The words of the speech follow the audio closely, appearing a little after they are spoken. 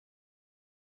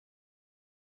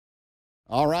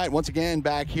All right, once again,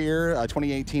 back here,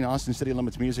 2018 Austin City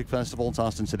Limits Music Festival. It's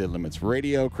Austin City Limits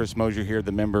Radio. Chris Mosier here.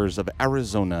 The members of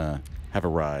Arizona have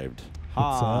arrived.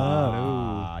 What's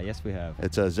up? Yes, we have.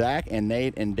 It's Zach and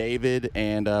Nate and David,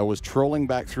 and I was trolling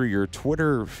back through your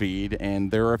Twitter feed,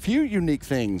 and there are a few unique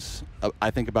things,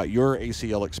 I think, about your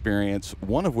ACL experience,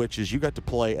 one of which is you got to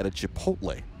play at a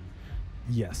Chipotle.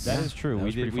 Yes. That is true.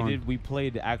 We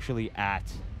played actually at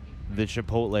the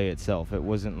Chipotle itself. It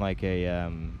wasn't like a,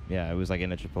 it was like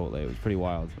in a Chipotle. It was pretty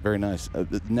wild. Very nice.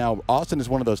 Now, Austin is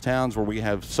one of those towns where we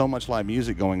have so much live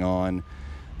music going on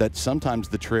that sometimes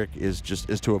the trick is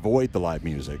to avoid the live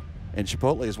music. And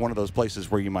Chipotle is one of those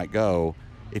places where you might go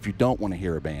if you don't want to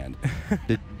hear a band.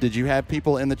 Did you have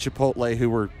people in the Chipotle who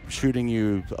were shooting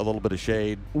you a little bit of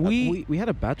shade? We had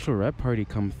a bachelorette party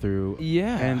come through.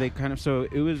 Yeah. And they kind of, so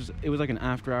it was like an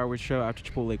after-hours show after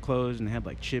Chipotle closed, and they had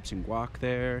like chips and guac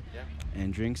there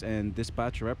and drinks. And this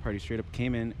bachelorette party straight up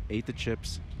came in, ate the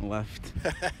chips, and left.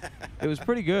 It was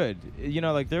pretty good. You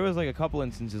know, like there was like a couple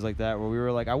instances like that where we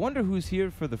were like, I wonder who's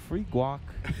here for the free guac,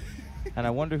 and I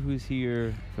wonder who's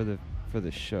here for the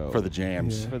show. For the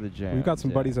jams. Yeah. For the jams. We've got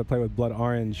some buddies that play with Blood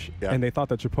Orange, and they thought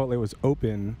that Chipotle was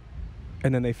open,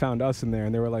 and then they found us in there,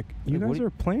 and they were like, "You guys are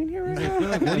playing here right now?" They're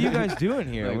like, what are you guys doing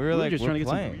here? Like, we were like, just we're trying to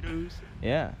playing. get some burritos.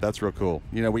 Yeah. That's real cool.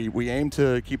 You know, we aim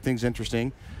to keep things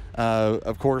interesting.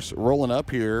 Of course, rolling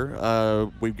up here,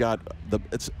 we've got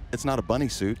it's not a bunny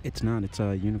suit. It's not. It's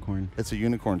a unicorn. It's a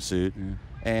unicorn suit, Yeah.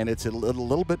 and it's a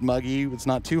little bit muggy. It's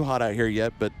not too hot out here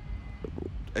yet, but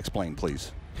explain,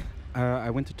 please. I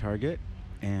went to Target,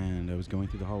 and I was going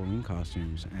through the Halloween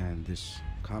costumes, and this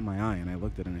caught my eye, and I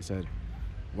looked at it and I said,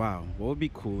 wow, what would be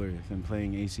cooler than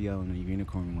playing ACL in a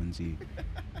unicorn onesie?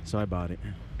 So I bought it.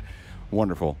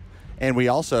 Wonderful. And we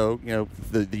also, you know,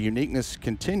 the uniqueness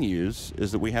continues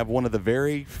is that we have one of the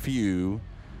very few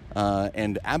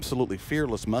and absolutely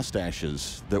fearless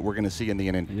mustaches that we're going to see in the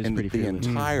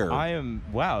entire. I am,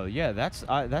 wow, yeah, that's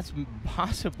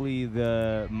possibly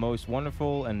the most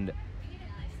wonderful and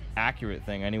accurate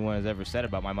thing anyone has ever said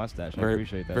about my mustache. I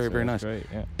appreciate that. Very nice. Great,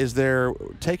 yeah. Is there,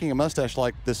 taking a mustache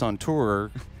like this on tour,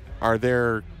 are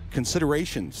there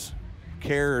considerations,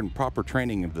 care and proper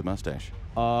training of the mustache?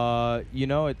 You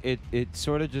know, it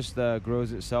sort of just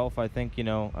grows itself. I think, you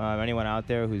know, anyone out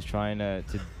there who's trying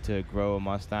to grow a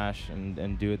mustache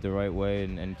and do it the right way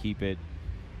and keep it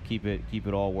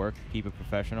all work, keep it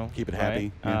professional, keep it right?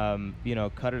 happy. Yeah. You know,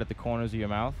 cut it at the corners of your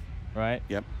mouth, right?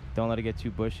 Yep. Don't let it get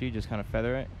too bushy. Just kind of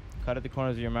feather it. Cut at the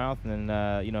corners of your mouth, and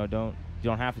then you know, you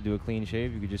don't have to do a clean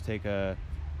shave. You could just take a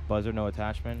buzzer, no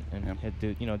attachment, and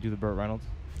do the Burt Reynolds.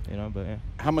 You know, but yeah.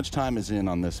 How much time is in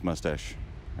on this mustache?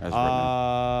 As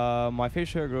right my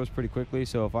facial hair grows pretty quickly,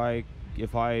 so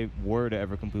if I were to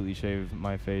ever completely shave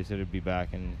my face, it'd be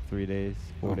back in 3 days,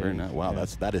 4 days. Very nice. Wow, yeah.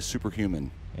 that is superhuman.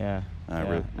 Yeah.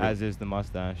 As is the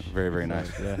mustache. Very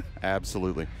nice. Yeah.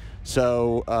 Absolutely.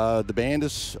 So the band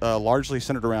is largely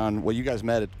centered around, well, you guys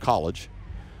met at college.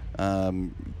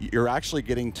 You're actually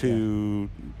getting to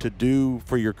do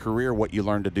for your career what you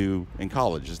learned to do in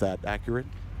college. Is that accurate?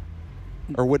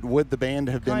 Or would the band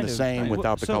have been the same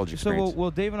without the college experience?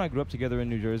 Well, Dave and I grew up together in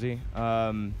New Jersey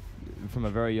from a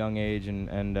very young age,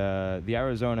 and the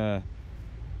Arizona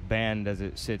band as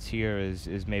it sits here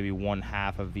is maybe one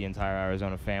half of the entire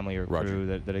Arizona family or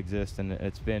crew that exists, and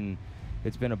it's been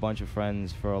a bunch of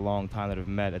friends for a long time that have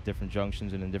met at different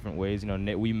junctions and in different ways. You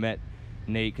know, we met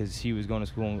Nate because he was going to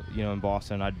school, you know, in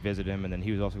Boston. I'd visit him, and then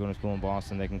he was also going to school in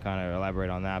Boston. They can kind of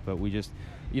elaborate on that, but we just,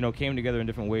 you know, came together in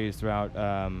different ways throughout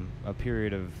a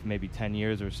period of maybe 10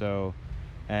 years or so,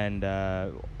 and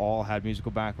all had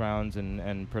musical backgrounds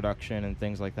and production and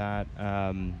things like that.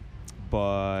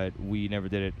 But we never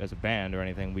did it as a band or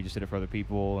anything. We just did it for other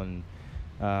people and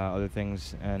other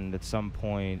things. And at some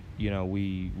point, you know,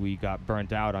 we got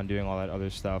burnt out on doing all that other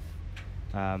stuff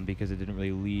because it didn't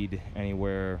really lead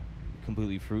anywhere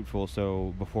completely fruitful.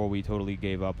 So before we totally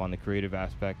gave up on the creative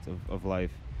aspect of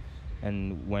life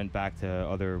and went back to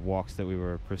other walks that we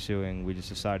were pursuing, we just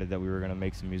decided that we were going to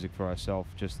make some music for ourselves,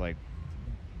 just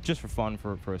for fun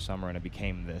for a summer, and it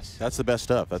became this. That's the best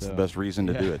stuff. That's the best reason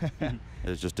to do it,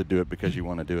 is just to do it because you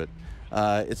want to do it.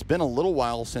 It's been a little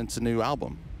while since a new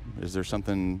album. Is there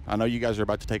something? I know you guys are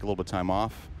about to take a little bit of time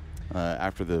off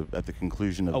at the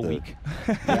conclusion of a week.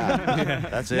 Yeah,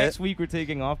 that's it. Next week we're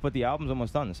taking off, but the album's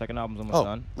almost done. The second album's almost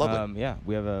done. Lovely. Yeah,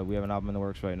 we have an album in the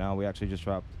works right now. We actually just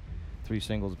dropped 3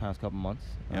 singles the past couple months.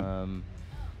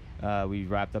 Yep. We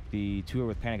wrapped up the tour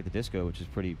with Panic at the Disco, which is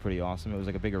pretty awesome. It was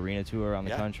like a big arena tour around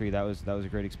the country. That was a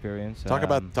great experience. Talk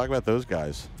about those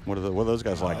guys. What are those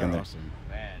guys like in there? Awesome.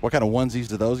 Man, What kind of onesies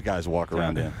do those guys walk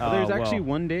around in? There's actually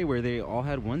one day where they all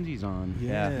had onesies on.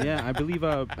 Yeah. I believe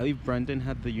Brendan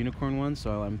had the unicorn one,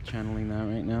 so I'm channeling that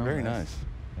right now. Very nice.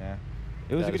 Yeah.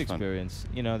 It was a good experience.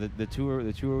 You know, the tour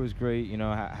was great. You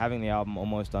know, having the album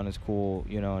almost done is cool.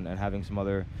 You know, and having some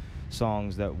other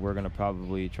songs that we're gonna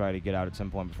probably try to get out at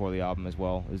some point before the album as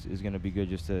well is gonna be good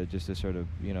just to sort of,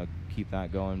 you know, keep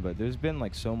that going. But there's been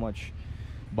like so much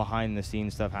behind the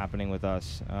scenes stuff happening with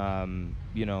us.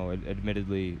 You know,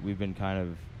 admittedly, we've been kind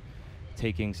of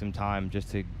taking some time just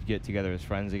to get together as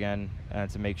friends again and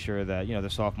to make sure that, you know, the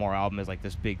sophomore album is like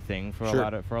this big thing for a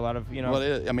lot of you know.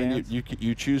 Well, I mean,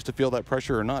 you choose to feel that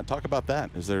pressure or not. Talk about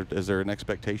that. Is there an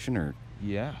expectation or?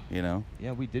 Yeah. You know.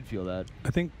 Yeah, we did feel that. I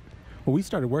think. Well, we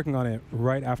started working on it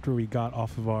right after we got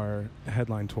off of our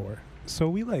headline tour, so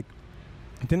we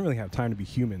didn't really have time to be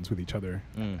humans with each other.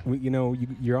 We, you know,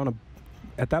 you're on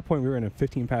at that point we were in a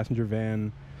 15-passenger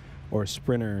van or a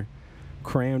Sprinter,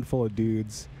 crammed full of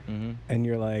dudes, and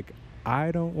you're like,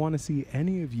 I don't want to see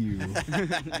any of you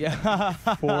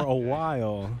for a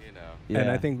while. You know. Yeah. And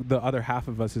I think the other half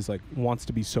of us is like wants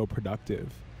to be so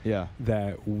productive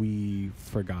that we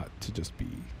forgot to just be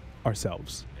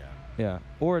ourselves. Yeah,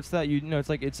 or it's that you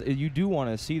do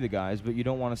want to see the guys, but you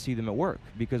don't want to see them at work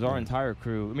because our entire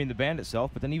crew, I mean the band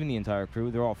itself, but then even the entire crew,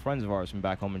 they're all friends of ours from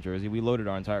back home in Jersey. We loaded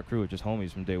our entire crew with just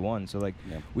homies from day one, so like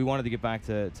we wanted to get back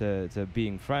to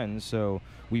being friends, so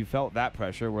we felt that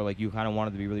pressure where like you kind of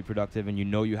wanted to be really productive and you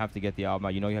know you have to get the album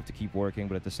out, you know you have to keep working,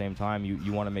 but at the same time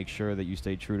you want to make sure that you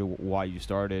stay true to why you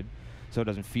started, so it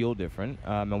doesn't feel different.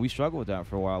 And we struggled with that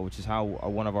for a while, which is how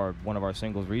one of our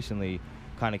singles recently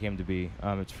kind of came to be.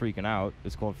 It's Freaking Out.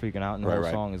 It's called Freaking Out, and the whole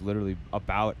song is literally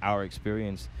about our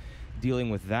experience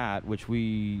dealing with that, which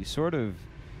we sort of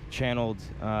channeled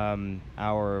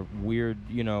our weird,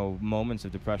 you know, moments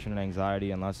of depression and anxiety,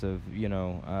 and less of, you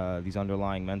know, these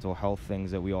underlying mental health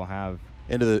things that we all have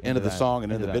into the song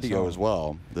and into the video as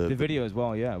well. The video as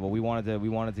well, yeah. Well, we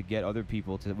wanted to get other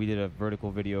people to. We did a vertical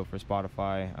video for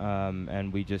Spotify,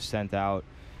 and we just sent out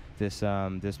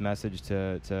this message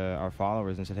to our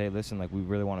followers and said, hey, listen, like we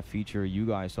really want to feature you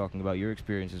guys talking about your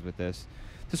experiences with this,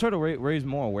 to sort of raise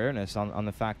more awareness on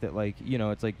the fact that, like, you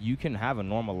know, it's like you can have a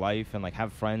normal life and like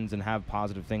have friends and have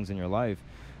positive things in your life,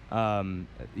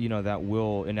 you know, that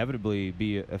will inevitably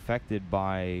be affected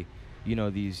by, you know,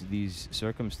 these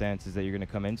circumstances that you're going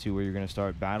to come into where you're going to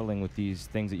start battling with these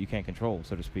things that you can't control,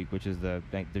 so to speak, which is the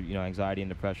you know, anxiety and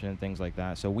depression and things like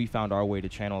that. So we found our way to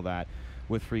channel that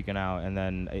with Freaking Out, and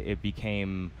then it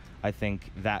became, I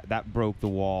think that broke the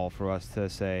wall for us to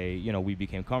say, you know, we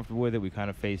became comfortable with it, we kind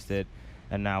of faced it,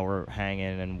 and now we're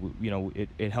hanging, and you know,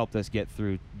 it helped us get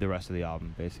through the rest of the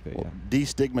album, basically. Well,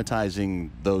 destigmatizing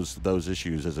those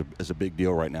issues is a big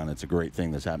deal right now, and it's a great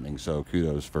thing that's happening, so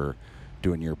kudos for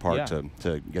doing your part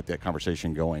to get that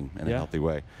conversation going in a healthy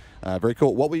way. Very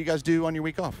cool. What will you guys do on your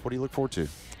week off? What do you look forward to?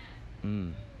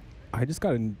 I just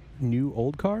got a new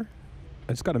old car.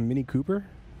 I just got a Mini Cooper.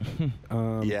 And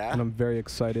I'm very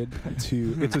excited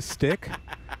to. It's a stick.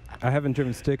 I haven't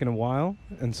driven stick in a while,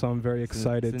 and so I'm very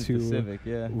excited to Civic,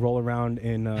 roll around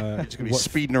in. It's gonna be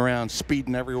speeding around,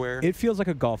 speeding everywhere. It feels like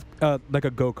a like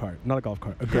a go-kart, not a golf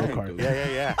cart, a go-kart.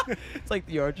 Yeah. It's like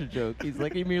the Archer joke. He's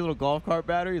like, give me a little golf cart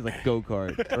battery. He's like,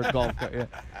 go-kart or golf cart. Yeah.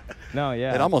 No,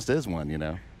 yeah. It almost is one, you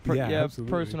know.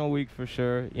 Absolutely. Personal week for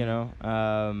sure. You know,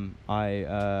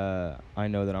 I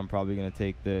know that I'm probably gonna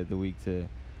take the week to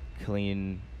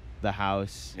clean the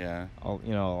house. Yeah.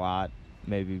 You know, a lot.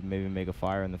 Maybe make a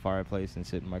fire in the fireplace and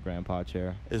sit in my grandpa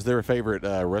chair. Is there a favorite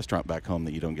restaurant back home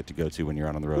that you don't get to go to when you're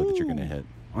out on the road that you're going to hit?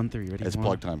 On 3, ready? It's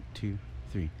plug time. 2,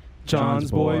 3. John's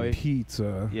Boy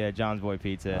Pizza. Yeah, John's Boy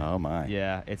Pizza. Oh my.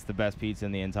 Yeah, it's the best pizza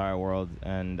in the entire world,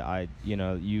 and you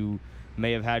know, you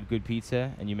may have had good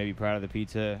pizza, and you may be proud of the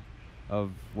pizza of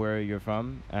where you're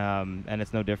from, and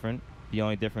it's no different. The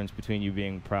only difference between you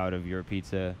being proud of your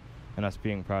pizza and us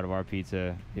being proud of our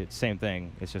pizza, it's same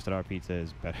thing. It's just that our pizza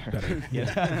is better.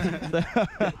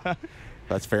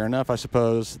 That's fair enough, I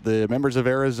suppose. The members of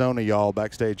Arizona, y'all,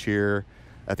 backstage here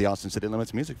at the Austin City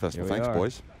Limits Music Festival. Thanks,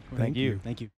 boys. Thank you.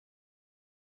 Thank you.